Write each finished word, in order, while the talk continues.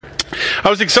I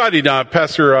was excited.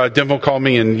 Pastor Denvil called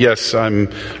me, and yes, I'm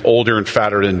older and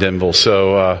fatter than Denvil,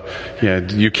 so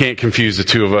you can't confuse the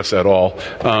two of us at all.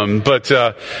 But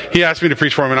he asked me to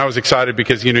preach for him, and I was excited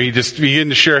because he just began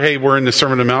to share, hey, we're in the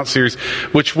Sermon on the Mount series,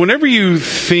 which whenever you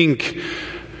think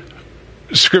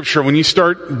Scripture, when you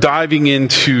start diving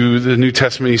into the New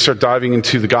Testament, you start diving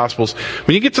into the Gospels,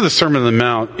 when you get to the Sermon on the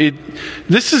Mount,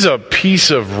 this is a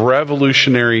piece of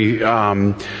revolutionary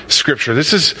Scripture.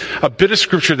 This is a bit of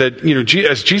Scripture that,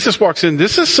 as Jesus walks in,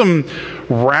 this is some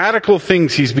radical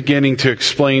things he's beginning to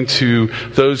explain to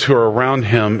those who are around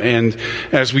him. And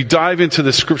as we dive into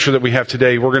the Scripture that we have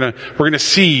today, we're gonna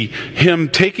see him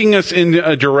taking us in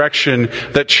a direction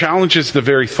that challenges the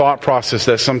very thought process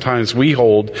that sometimes we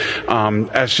hold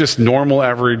as just normal,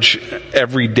 average,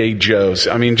 everyday Joes.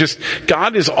 I mean,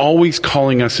 God is always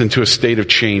calling us into a state of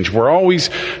change. We're always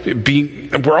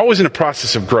in a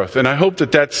process of growth. And I hope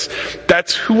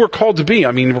that's who we're called to be.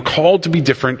 I mean, we're called to be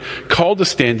different, called to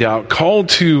stand out, called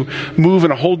to move in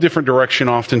a whole different direction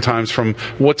oftentimes from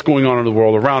what's going on in the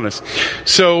world around us.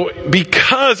 So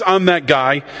because I'm that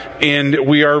guy and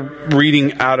we are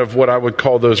reading out of what I would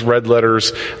call those red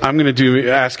letters, I'm going to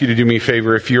ask you to do me a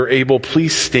favor. If you're able,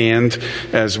 please stand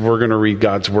as we're going to read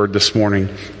God's Word this morning.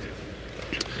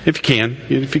 If you can,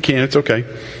 it's okay.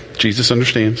 Jesus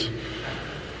understands.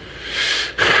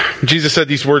 Jesus said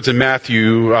these words in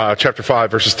Matthew chapter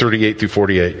 5, verses 38 through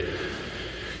 48.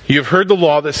 You have heard the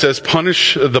law that says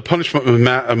the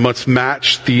punishment must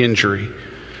match the injury.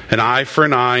 An eye for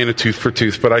an eye and a tooth for a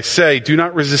tooth. But I say, do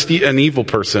not resist an evil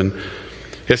person.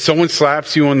 If someone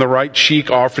slaps you on the right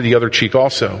cheek, offer the other cheek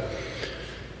also.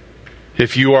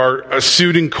 If you are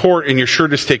sued in court and your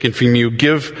shirt is taken from you,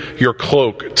 give your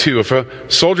cloak too. If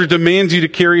a soldier demands you to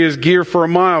carry his gear for a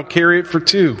mile, carry it for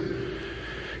 2.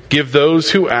 Give those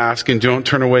who ask and don't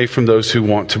turn away from those who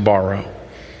want to borrow.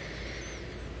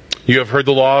 You have heard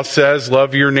the law says,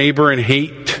 love your neighbor and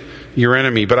hate your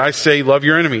enemy. But I say, love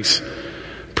your enemies.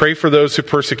 Pray for those who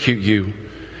persecute you.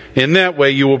 In that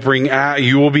way, you will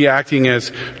be acting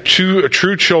as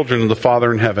true children of the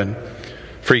Father in heaven.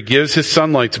 For he gives his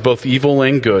sunlight to both evil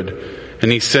and good,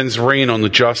 and he sends rain on the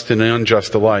just and the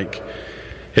unjust alike.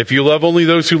 If you love only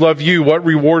those who love you, what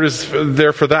reward is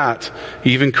there for that?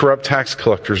 Even corrupt tax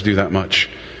collectors do that much.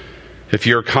 If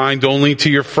you're kind only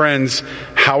to your friends,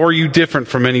 how are you different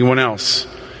from anyone else?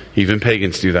 Even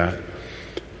pagans do that.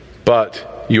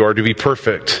 But you are to be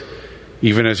perfect,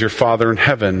 even as your Father in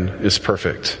heaven is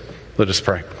perfect. Let us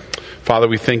pray. Father,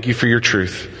 we thank you for your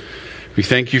truth. We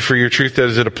thank you for your truth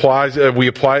as it applies. We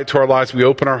apply it to our lives. We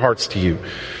open our hearts to you.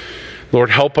 Lord,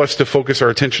 help us to focus our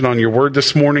attention on your word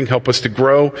this morning. Help us to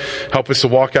grow. Help us to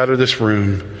walk out of this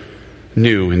room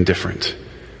new and different.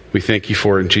 We thank you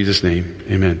for it in Jesus' name.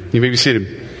 Amen. You may be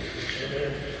seated.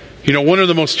 One of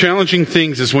the most challenging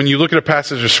things is when you look at a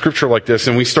passage of Scripture like this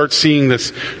and we start seeing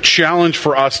this challenge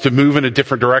for us to move in a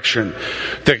different direction.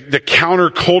 The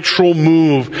countercultural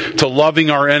move to loving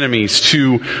our enemies,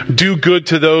 to do good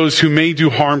to those who may do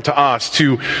harm to us,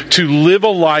 to live a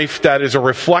life that is a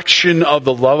reflection of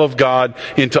the love of God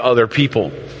into other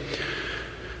people.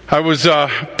 I was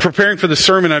preparing for the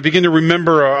sermon. I began to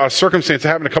remember a circumstance that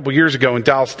happened a couple years ago in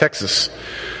Dallas, Texas.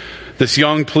 This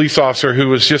young police officer who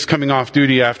was just coming off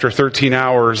duty after 13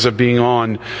 hours of being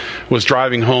on was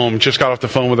driving home, just got off the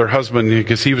phone with her husband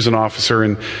because he was an officer,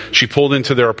 and she pulled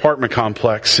into their apartment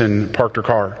complex and parked her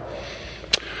car.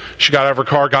 She got out of her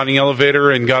car, got in the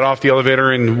elevator, and got off the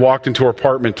elevator and walked into her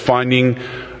apartment, finding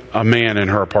a man in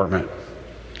her apartment.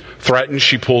 Threatened,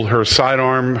 she pulled her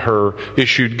sidearm, her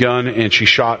issued gun, and she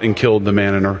shot and killed the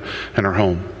man in her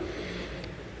home.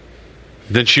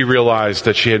 Then she realized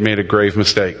that she had made a grave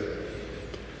mistake.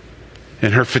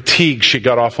 In her fatigue, she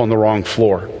got off on the wrong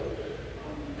floor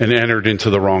and entered into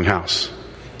the wrong house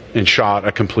and shot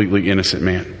a completely innocent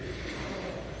man.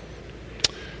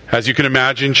 As you can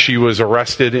imagine, she was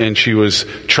arrested and she was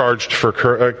charged for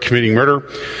committing murder.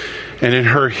 And in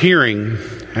her hearing,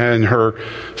 and her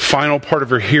final part of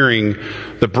her hearing,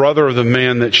 the brother of the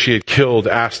man that she had killed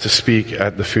asked to speak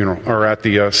at the funeral, or at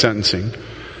the sentencing.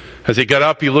 As he got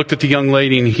up, he looked at the young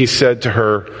lady and he said to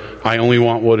her, I only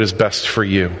want what is best for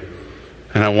you.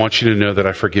 And I want you to know that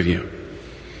I forgive you.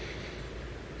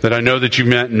 That I know that you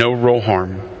meant no real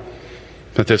harm.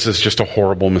 That this is just a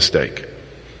horrible mistake.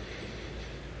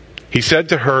 He said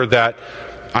to her that,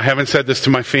 I haven't said this to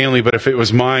my family, but if it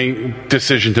was my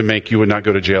decision to make, you would not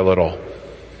go to jail at all.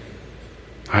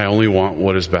 I only want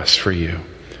what is best for you.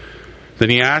 Then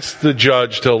he asked the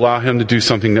judge to allow him to do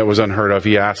something that was unheard of.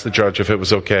 He asked the judge if it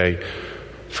was okay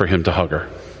for him to hug her.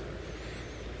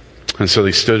 And so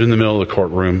they stood in the middle of the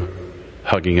courtroom,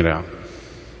 hugging it out.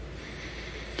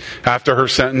 After her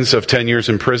sentence of 10 years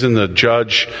in prison, the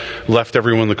judge left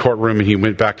everyone in the courtroom and he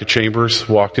went back to chambers,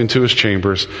 walked into his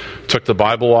chambers, took the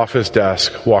Bible off his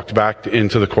desk, walked back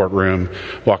into the courtroom,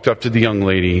 walked up to the young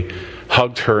lady,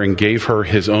 hugged her and gave her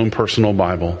his own personal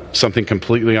Bible, something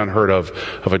completely unheard of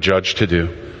a judge to do.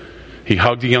 He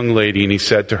hugged the young lady and he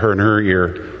said to her in her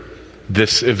ear,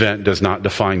 "This event does not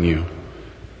define you.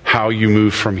 How you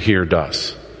move from here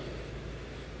does."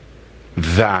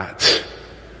 That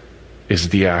is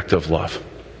the act of love.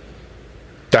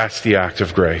 That's the act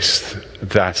of grace.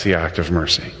 That's the act of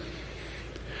mercy.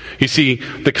 You see,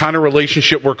 the kind of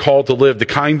relationship we're called to live, the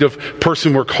kind of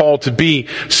person we're called to be,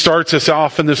 starts us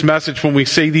off in this message when we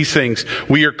say these things.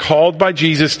 We are called by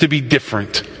Jesus to be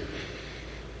different.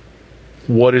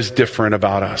 What is different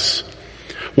about us?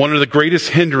 One of the greatest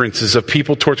hindrances of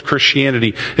people towards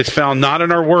Christianity is found not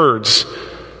in our words,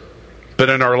 but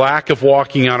in our lack of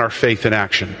walking out our faith in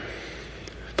action.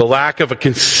 The lack of a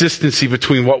consistency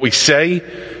between what we say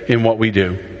and what we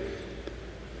do.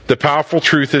 The powerful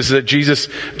truth is that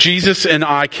Jesus and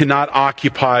I cannot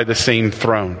occupy the same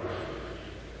throne.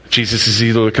 Jesus is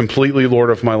either completely Lord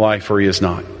of my life or he is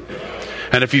not.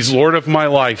 And if he's Lord of my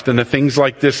life, then the things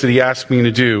like this that he asks me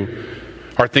to do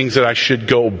are things that I should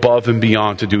go above and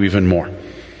beyond to do even more.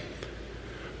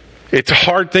 It's a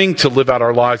hard thing to live out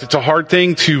our lives. It's a hard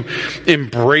thing to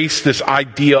embrace this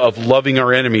idea of loving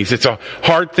our enemies. It's a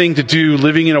hard thing to do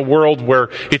living in a world where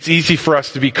it's easy for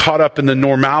us to be caught up in the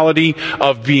normality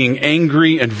of being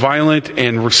angry and violent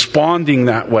and responding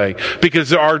that way. Because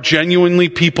there are genuinely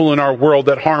people in our world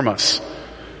that harm us.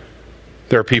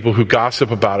 There are people who gossip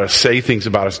about us, say things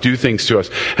about us, do things to us.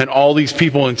 And all these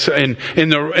people, in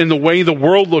the way the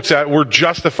world looks at it, we're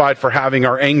justified for having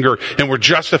our anger, and we're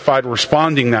justified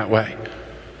responding that way.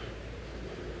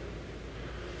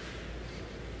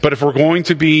 But if we're going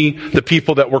to be the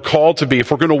people that we're called to be, if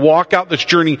we're going to walk out this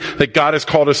journey that God has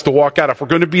called us to walk out, if we're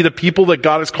going to be the people that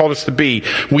God has called us to be,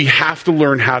 we have to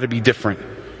learn how to be different.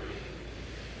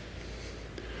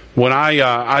 When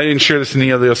I didn't share this in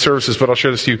any of the services, but I'll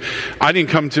share this to you. I didn't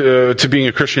come to being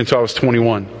a Christian until I was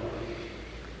 21.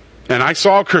 And I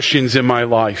saw Christians in my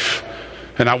life,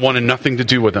 and I wanted nothing to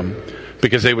do with them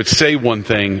because they would say one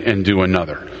thing and do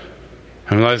another.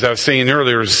 And as I was saying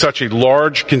earlier, there's such a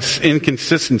large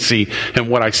inconsistency in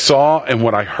what I saw and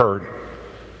what I heard.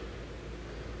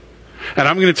 And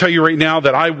I'm going to tell you right now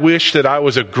that I wish that I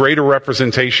was a greater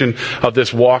representation of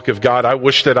this walk of God. I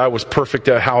wish that I was perfect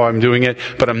at how I'm doing it,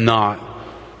 but I'm not.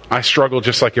 I struggle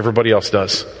just like everybody else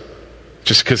does.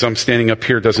 Just because I'm standing up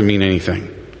here doesn't mean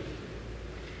anything.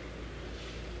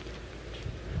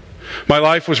 My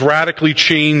life was radically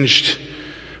changed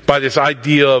by this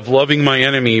idea of loving my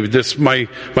enemy. My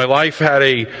life had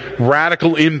a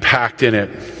radical impact in it.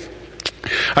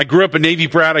 I grew up a Navy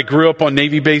brat. I grew up on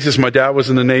Navy bases. My dad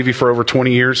was in the Navy for over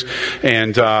 20 years,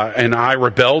 and I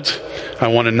rebelled. I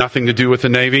wanted nothing to do with the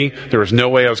Navy. There was no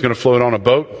way I was going to float on a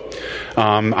boat.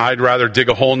 I'd rather dig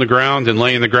a hole in the ground than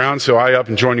lay in the ground, so I up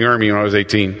and joined the Army when I was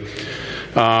 18.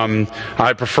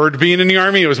 I preferred being in the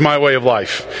Army. It was my way of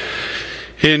life.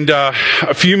 And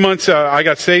a few months, I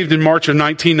got saved in March of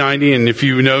 1990. And if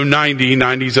you know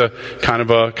 90's a kind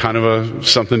of a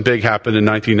something big happened in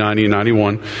 1990 and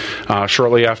 91.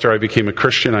 Shortly after I became a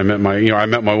Christian, I met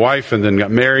my wife and then got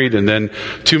married. And then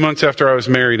 2 months after I was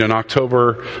married, in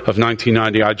October of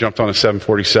 1990, I jumped on a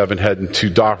 747 heading to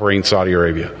Bahrain, Saudi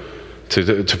Arabia,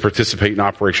 to participate in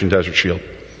Operation Desert Shield.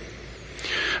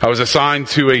 I was assigned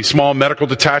to a small medical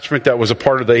detachment that was a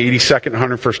part of the 82nd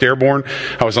 101st Airborne.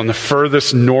 I was on the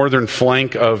furthest northern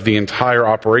flank of the entire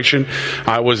operation.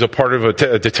 I was a part of a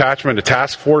detachment, a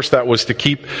task force that was to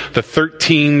keep the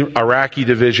 13 Iraqi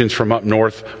divisions from up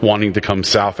north wanting to come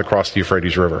south across the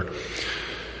Euphrates River.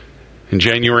 In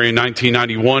January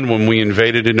 1991, when we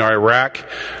invaded into Iraq,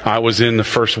 I was in the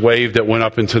first wave that went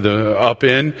up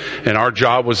in, and our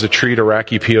job was to treat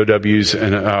Iraqi POWs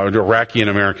and Iraqi and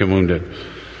American wounded.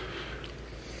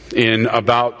 In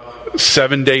about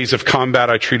 7 days of combat,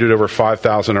 I treated over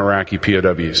 5,000 Iraqi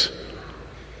POWs.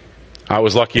 I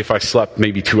was lucky if I slept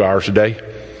maybe 2 hours a day.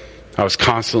 I was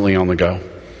constantly on the go.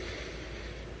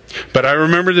 But I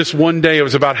remember this one day, it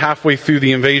was about halfway through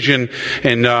the invasion,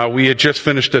 and we had just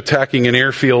finished attacking an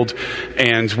airfield,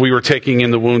 and we were taking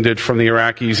in the wounded from the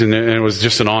Iraqis, and it was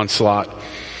just an onslaught.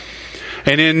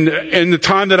 And in the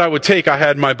time that I would take, I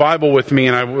had my Bible with me,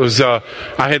 and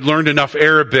I had learned enough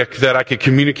Arabic that I could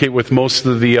communicate with most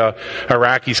of the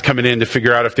Iraqis coming in to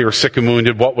figure out if they were sick and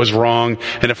wounded, what was wrong,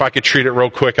 and if I could treat it real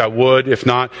quick, I would. If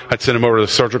not, I'd send them over to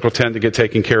the surgical tent to get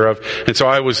taken care of. And so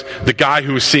I was the guy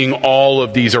who was seeing all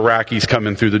of these Iraqis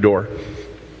coming through the door.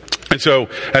 And And so,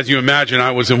 as you imagine, I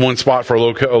was in one spot for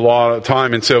a lot of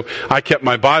time, and so I kept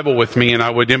my Bible with me, and I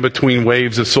would, in between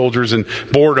waves of soldiers and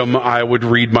boredom, I would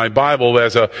read my Bible.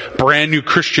 As a brand new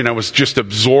Christian, I was just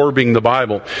absorbing the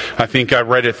Bible. I think I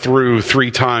read it through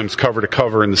 3 times, cover to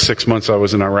cover, in the 6 months I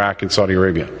was in Iraq and Saudi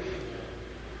Arabia.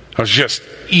 I was just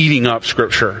eating up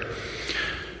Scripture.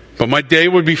 But my day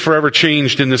would be forever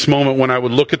changed in this moment when I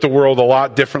would look at the world a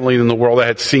lot differently than the world I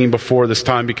had seen before this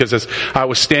time, because as I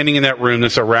was standing in that room,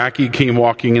 this Iraqi came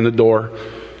walking in the door,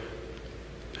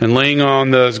 and laying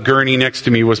on the gurney next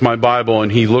to me was my Bible,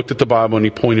 and he looked at the Bible and he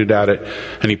pointed at it,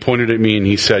 and he pointed at me and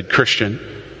he said, "Christian?"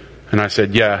 And I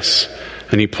said, "Yes."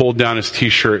 And he pulled down his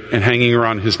t-shirt, and hanging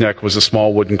around his neck was a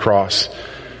small wooden cross,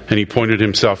 and he pointed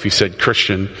himself, he said,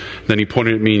 "Christian." Then he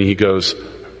pointed at me and he goes,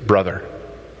 "Brother."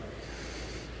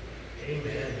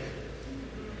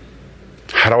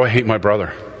 How do I hate my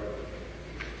brother?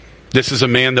 This is a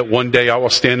man that one day I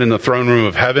will stand in the throne room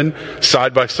of heaven,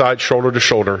 side by side, shoulder to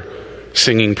shoulder,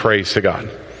 singing praise to God.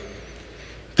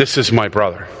 This is my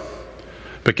brother.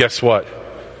 But guess what?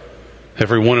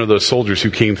 Every one of those soldiers who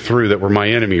came through that were my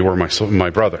enemy were my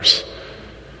brothers.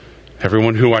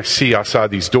 Everyone who I see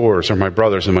outside these doors are my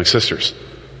brothers and my sisters.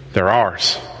 They're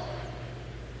ours.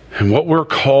 And what we're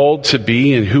called to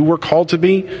be and who we're called to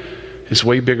be is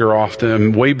way bigger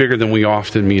than we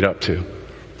often meet up to.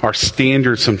 Our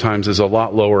standard sometimes is a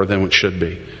lot lower than it should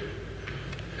be.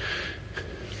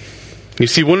 You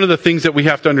see, one of the things that we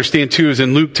have to understand too is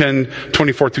in Luke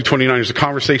 10:24-29, there's a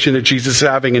conversation that Jesus is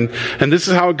having, and this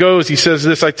is how it goes. He says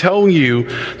this, "I tell you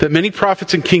that many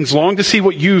prophets and kings long to see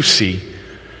what you see,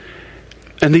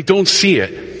 and they don't see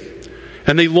it.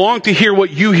 And they long to hear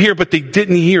what you hear, but they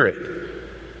didn't hear it."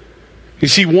 You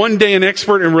see, one day an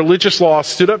expert in religious law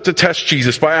stood up to test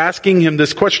Jesus by asking him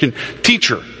this question,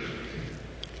 "Teacher,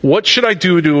 what should I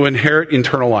do to inherit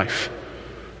eternal life?"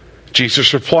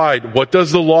 Jesus replied, "What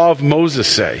does the law of Moses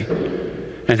say?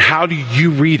 And how do you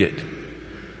read it?"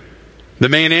 The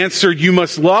man answered, "You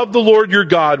must love the Lord your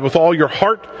God with all your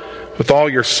heart, with all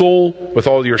your soul, with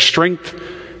all your strength,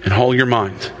 and all your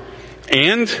mind.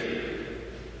 And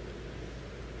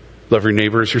love your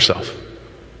neighbor as yourself."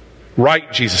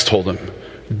 "Right," Jesus told him.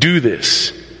 "Do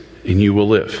this and you will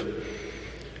live."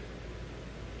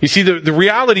 You see, the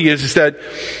reality is that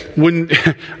when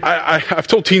I've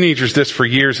told teenagers this for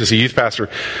years as a youth pastor,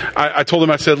 I told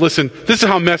them, I said, "Listen, this is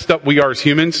how messed up we are as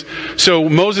humans. So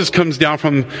Moses comes down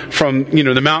from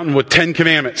the mountain with 10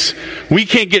 commandments. We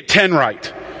can't get 10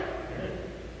 right.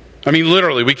 I mean,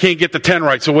 literally, we can't get the 10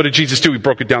 right. So what did Jesus do? He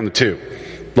broke it down to 2.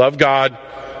 Love God,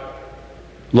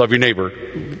 love your neighbor.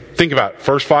 Think about it.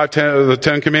 First 5 of the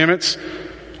 10 commandments,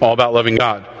 all about loving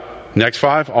God. Next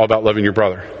 5, all about loving your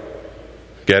brother.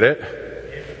 Get it?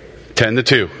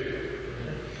 10-2.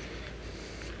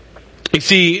 You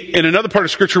see, in another part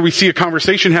of Scripture, we see a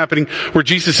conversation happening where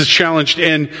Jesus is challenged,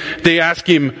 and they ask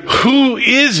him, "Who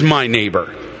is my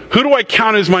neighbor? Who do I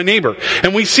count as my neighbor?"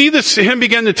 And we see him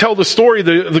begin to tell the story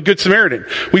of the Good Samaritan.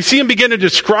 We see him begin to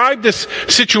describe this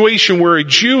situation where a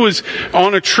Jew is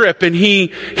on a trip, and he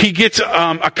gets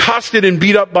accosted and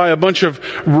beat up by a bunch of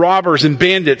robbers and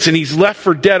bandits, and he's left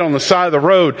for dead on the side of the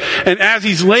road. And as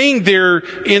he's laying there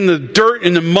in the dirt,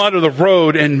 in the mud of the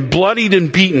road, and bloodied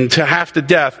and beaten to half to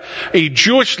death, a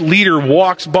Jewish leader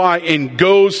walks by and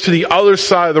goes to the other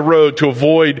side of the road to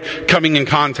avoid coming in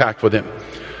contact with him.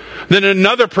 Then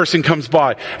another person comes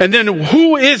by. And then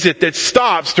who is it that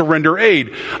stops to render aid?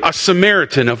 A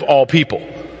Samaritan of all people.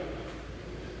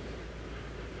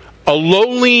 A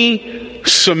lowly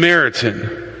Samaritan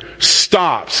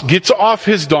stops, gets off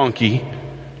his donkey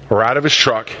or out of his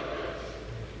truck,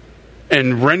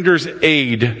 and renders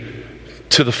aid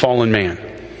to the fallen man.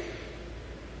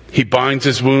 He binds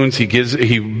his wounds,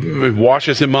 he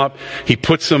washes him up, he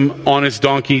puts him on his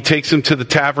donkey, takes him to the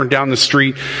tavern down the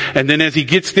street, and then as he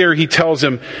gets there, he tells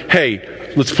him, "Hey,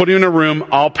 let's put him in a room,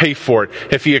 I'll pay for it.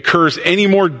 If he incurs any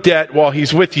more debt while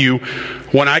he's with you,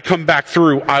 when I come back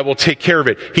through, I will take care of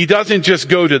it." He doesn't just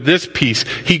go to this piece,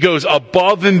 he goes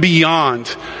above and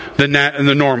beyond the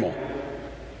normal.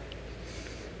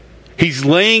 He's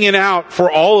laying it out for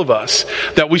all of us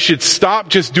that we should stop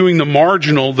just doing the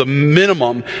marginal, the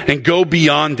minimum, and go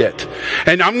beyond it.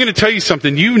 And I'm going to tell you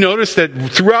something. You notice that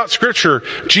throughout Scripture,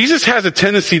 Jesus has a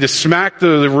tendency to smack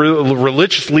the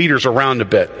religious leaders around a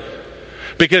bit.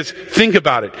 Because think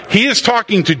about it. He is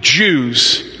talking to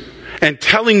Jews and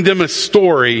telling them a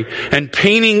story and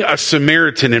painting a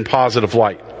Samaritan in positive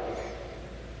light.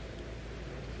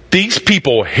 These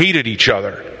people hated each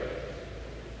other.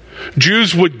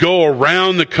 Jews would go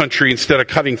around the country instead of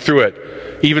cutting through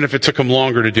it, even if it took them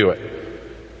longer to do it.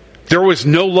 There was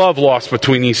no love lost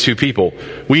between these two people.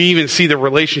 We even see the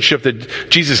relationship that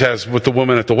Jesus has with the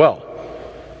woman at the well.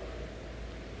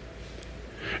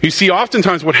 You see,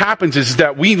 oftentimes what happens is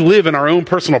that we live in our own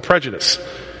personal prejudice.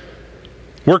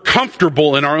 We're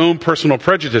comfortable in our own personal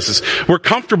prejudices. We're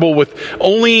comfortable with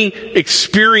only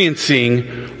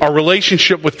experiencing our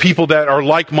relationship with people that are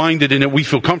like-minded and that we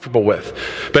feel comfortable with.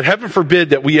 But heaven forbid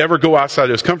that we ever go outside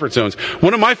those comfort zones.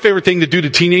 One of my favorite things to do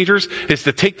to teenagers is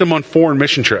to take them on foreign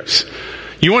mission trips.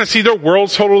 You want to see their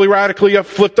worlds totally radically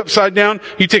flipped upside down?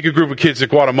 You take a group of kids to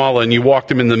Guatemala and you walk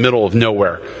them in the middle of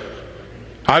nowhere.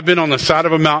 I've been on the side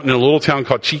of a mountain in a little town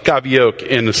called Chicavioc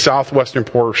in the southwestern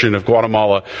portion of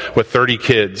Guatemala with 30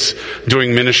 kids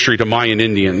doing ministry to Mayan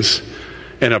Indians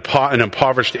in an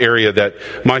impoverished area that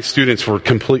my students were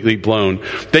completely blown.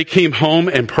 They came home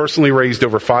and personally raised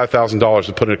over $5,000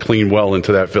 to put a clean well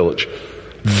into that village.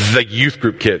 The youth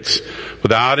group kids,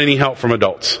 without any help from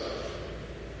adults.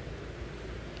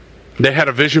 They had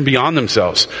a vision beyond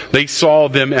themselves. They saw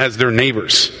them as their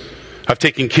neighbors. I've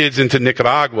taken kids into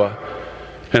Nicaragua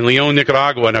and Leon,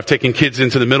 Nicaragua, and I've taken kids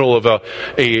into the middle of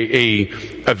a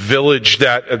village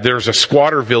that there's a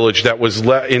squatter village that was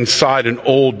inside an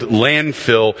old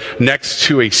landfill next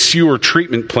to a sewer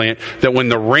treatment plant that when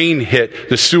the rain hit,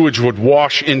 the sewage would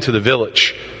wash into the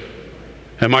village.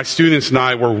 And my students and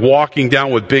I were walking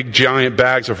down with big giant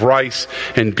bags of rice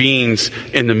and beans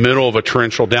in the middle of a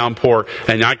torrential downpour,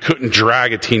 and I couldn't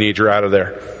drag a teenager out of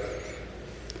there.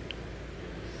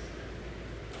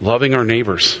 Loving our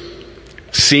neighbors.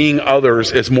 Seeing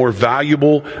others as more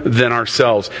valuable than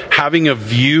ourselves. Having a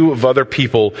view of other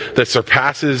people that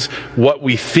surpasses what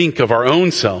we think of our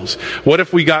own selves. What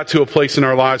if we got to a place in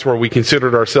our lives where we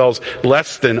considered ourselves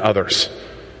less than others?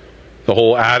 The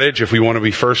whole adage, if we want to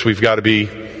be first, we've got to be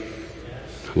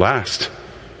last.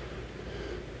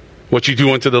 What you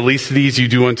do unto the least of these, you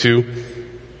do unto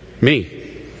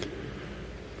me.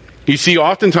 You see,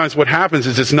 oftentimes what happens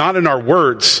is it's not in our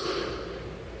words,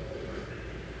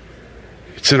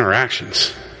 it's in our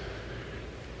actions.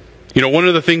 You know, one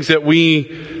of the things that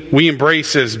we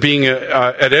embrace as being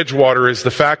at Edgewater is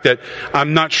the fact that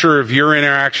I'm not sure of your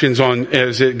interactions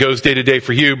as it goes day to day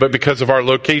for you, but because of our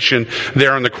location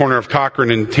there on the corner of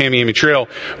Cochran and Tamiami Trail,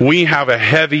 we have a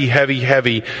heavy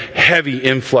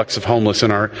influx of homeless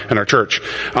in our church.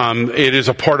 It is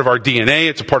a part of our DNA.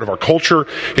 It's a part of our culture.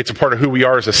 It's a part of who we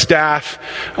are as a staff.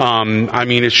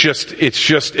 It's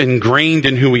just ingrained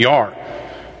in who we are.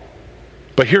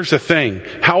 But here's the thing.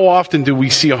 How often do we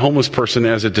see a homeless person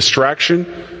as a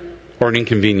distraction or an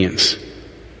inconvenience?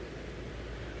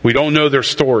 We don't know their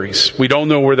stories. We don't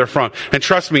know where they're from. And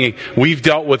trust me, we've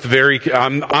dealt with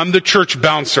I'm the church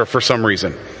bouncer for some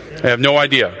reason. I have no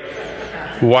idea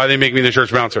why they make me the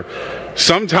church bouncer.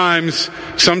 Sometimes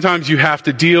you have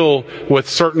to deal with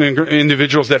certain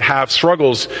individuals that have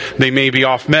struggles. They may be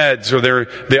off meds, or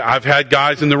I've had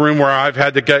guys in the room where I've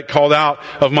had to get called out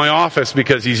of my office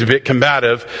because he's a bit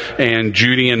combative. And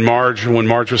Judy and Marge, when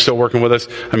Marge was still working with us,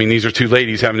 these are two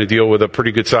ladies having to deal with a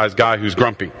pretty good sized guy who's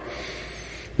grumpy.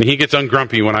 And he gets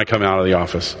ungrumpy when I come out of the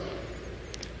office.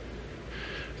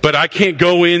 But I can't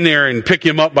go in there and pick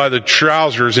him up by the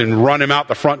trousers and run him out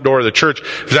the front door of the church.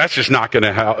 That's just not going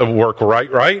to work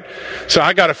right? So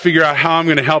I got to figure out how I'm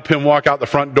going to help him walk out the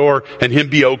front door and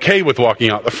him be okay with walking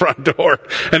out the front door.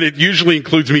 And it usually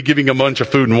includes me giving him a bunch of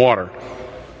food and water.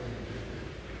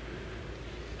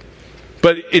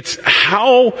 But it's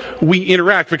how we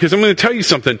interact, because I'm going to tell you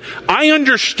something. I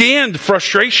understand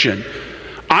frustration.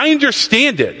 I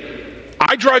understand it.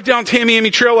 I drive down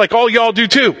Tamiami Trail like all y'all do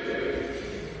too.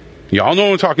 Y'all know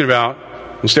what I'm talking about.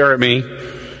 Don't stare at me.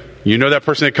 You know that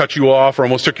person that cut you off or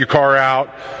almost took your car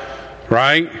out,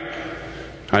 right?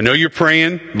 I know you're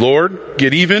praying, Lord,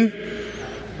 get even.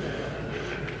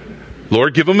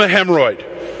 Lord, give them a hemorrhoid.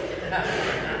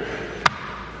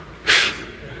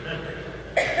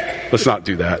 Let's not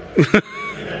do that.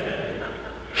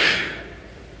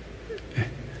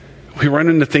 We run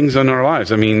into things in our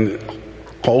lives.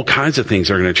 All kinds of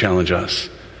things are going to challenge us.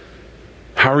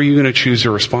 How are you going to choose to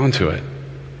respond to it?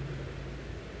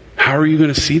 How are you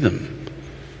going to see them?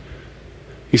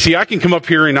 You see, I can come up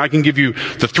here and I can give you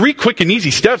the 3 quick and easy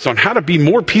steps on how to be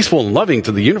more peaceful and loving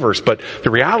to the universe, but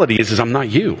the reality is I'm not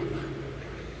you.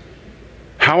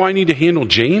 How I need to handle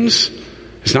James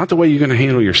is not the way you're going to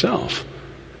handle yourself.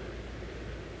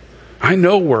 I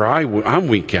know where I'm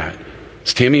weak at.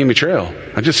 It's Tamiami Trail.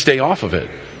 I just stay off of it.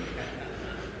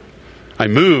 I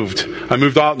moved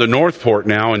out to Northport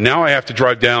now, and now I have to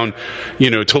drive down,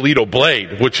 Toledo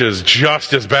Blade, which is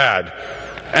just as bad.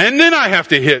 And then I have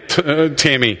to hit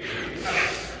Tammy.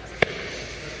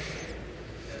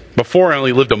 Before I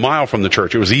only lived a mile from the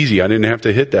church. It was easy. I didn't have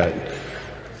to hit that.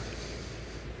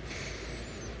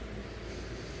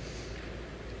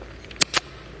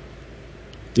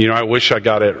 You know, I wish I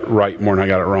got it right more than I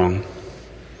got it wrong.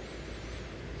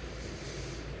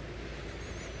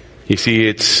 You see,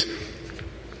 it's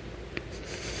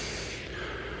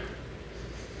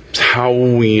how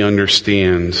we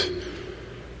understand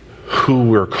who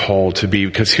we're called to be.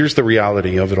 Because here's the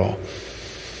reality of it all.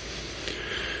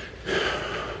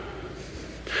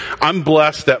 I'm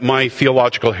blessed that my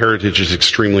theological heritage is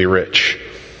extremely rich.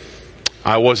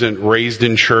 I wasn't raised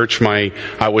in church.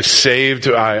 I was saved.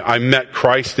 I met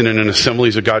Christ in an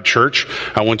Assemblies of God church.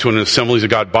 I went to an Assemblies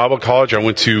of God Bible college. I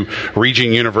went to Regent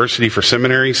University for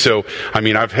seminary. So, I've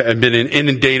been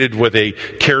inundated with a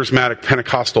charismatic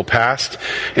Pentecostal past.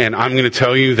 And I'm going to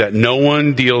tell you that no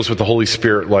one deals with the Holy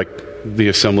Spirit like the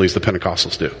Assemblies, the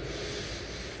Pentecostals do.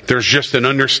 There's just an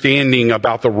understanding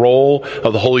about the role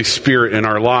of the Holy Spirit in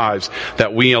our lives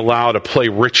that we allow to play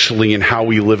richly in how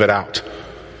we live it out.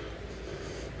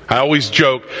 I always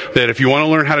joke that if you want to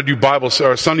learn how to do Bible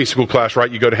or Sunday school class right,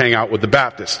 you go to hang out with the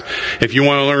Baptist. If you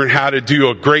want to learn how to do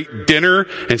a great dinner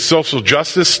and social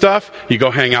justice stuff, you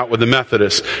go hang out with the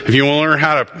Methodist. If you want to learn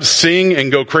how to sing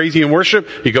and go crazy in worship,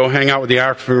 you go hang out with the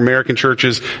African American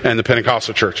churches and the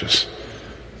Pentecostal churches.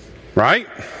 Right?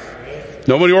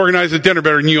 Nobody organized a dinner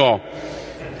better than you all.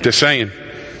 Just saying.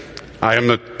 I am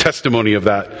the testimony of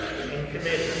that.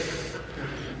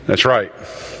 That's right.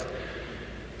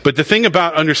 But the thing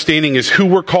about understanding is who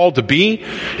we're called to be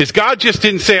is God just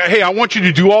didn't say, hey, I want you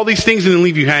to do all these things and then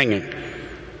leave you hanging.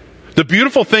 The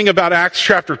beautiful thing about Acts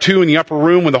chapter 2 in the upper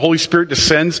room when the Holy Spirit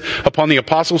descends upon the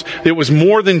apostles, it was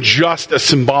more than just a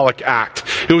symbolic act.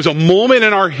 It was a moment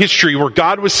in our history where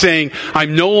God was saying,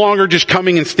 I'm no longer just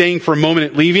coming and staying for a moment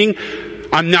and leaving.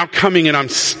 I'm now coming and I'm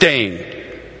staying.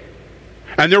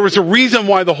 And there was a reason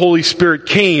why the Holy Spirit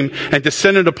came and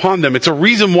descended upon them. It's a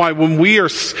reason why when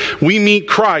we meet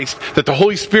Christ, that the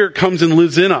Holy Spirit comes and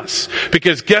lives in us.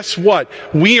 Because guess what?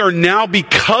 We are now,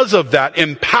 because of that,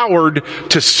 empowered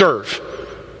to serve.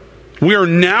 We are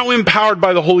now empowered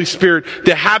by the Holy Spirit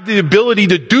to have the ability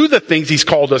to do the things He's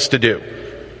called us to do.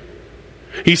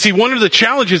 You see, one of the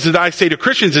challenges that I say to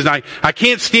Christians is I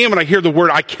can't stand when I hear the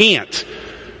word I can't.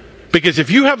 Because if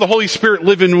you have the Holy Spirit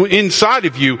living inside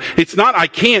of you, it's not I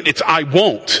can't, it's I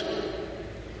won't.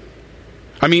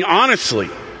 I mean, honestly,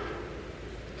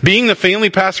 being the family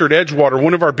pastor at Edgewater,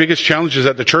 one of our biggest challenges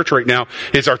at the church right now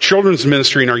is our children's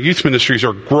ministry and our youth ministries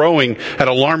are growing at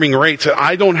alarming rates. And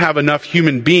I don't have enough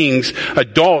human beings,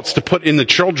 adults, to put in the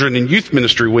children and youth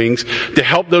ministry wings to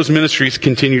help those ministries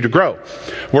continue to grow.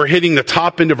 We're hitting the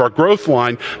top end of our growth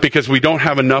line because we don't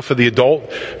have enough of the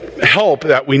adult help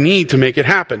that we need to make it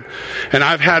happen. And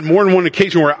I've had more than one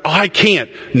occasion where I can't.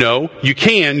 No, you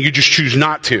can, you just choose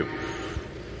not to.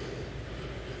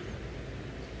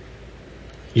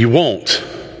 You won't.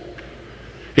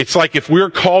 It's like if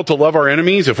we're called to love our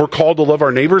enemies, if we're called to love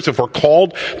our neighbors, if we're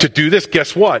called to do this,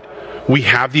 guess what? We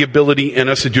have the ability in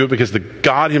us to do it because the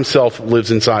God Himself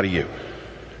lives inside of you.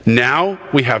 Now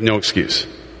we have no excuse.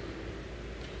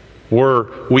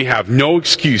 We have no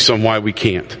excuse on why we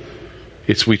can't.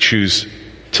 It's we choose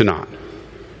to not.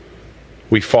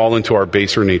 We fall into our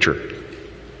baser nature.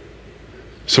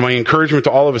 So my encouragement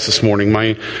to all of us this morning,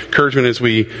 my encouragement as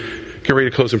we get ready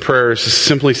to close in prayer is to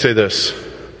simply say this.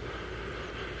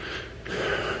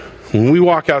 When we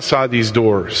walk outside these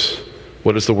doors,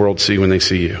 what does the world see when they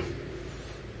see you?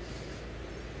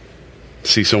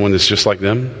 See someone that's just like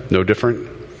them? No different?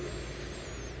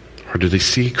 Or do they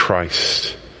see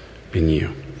Christ in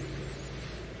you?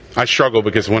 I struggle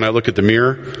because when I look at the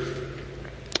mirror,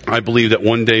 I believe that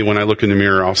one day when I look in the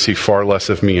mirror, I'll see far less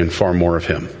of me and far more of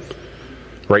Him.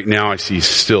 Right now, I see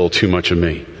still too much of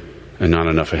me and not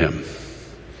enough of Him.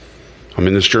 I'm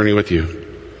in this journey with you,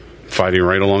 fighting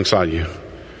right alongside you.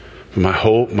 My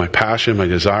hope, my passion, my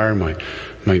desire, my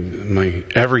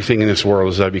everything in this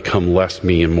world is that I become less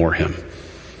me and more Him.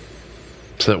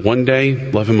 So that one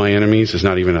day, loving my enemies is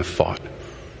not even a thought.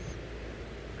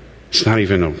 It's not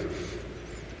even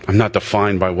I'm not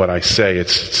defined by what I say.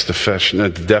 It's the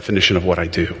definition of what I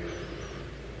do.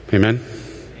 Amen?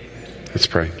 Let's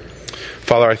pray.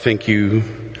 Father, I thank you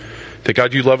that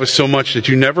God, you love us so much that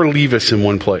you never leave us in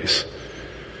one place.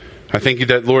 I thank you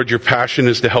that, Lord, your passion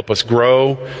is to help us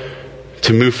grow,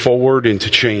 to move forward, and to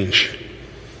change.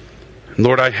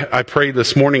 Lord, I pray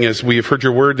this morning as we have heard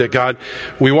your word that, God,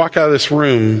 we walk out of this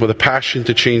room with a passion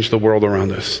to change the world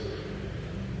around us.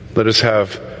 Let us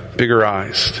have bigger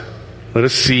eyes. Let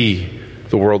us see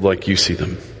the world like you see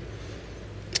them.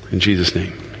 In Jesus'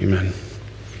 name, amen.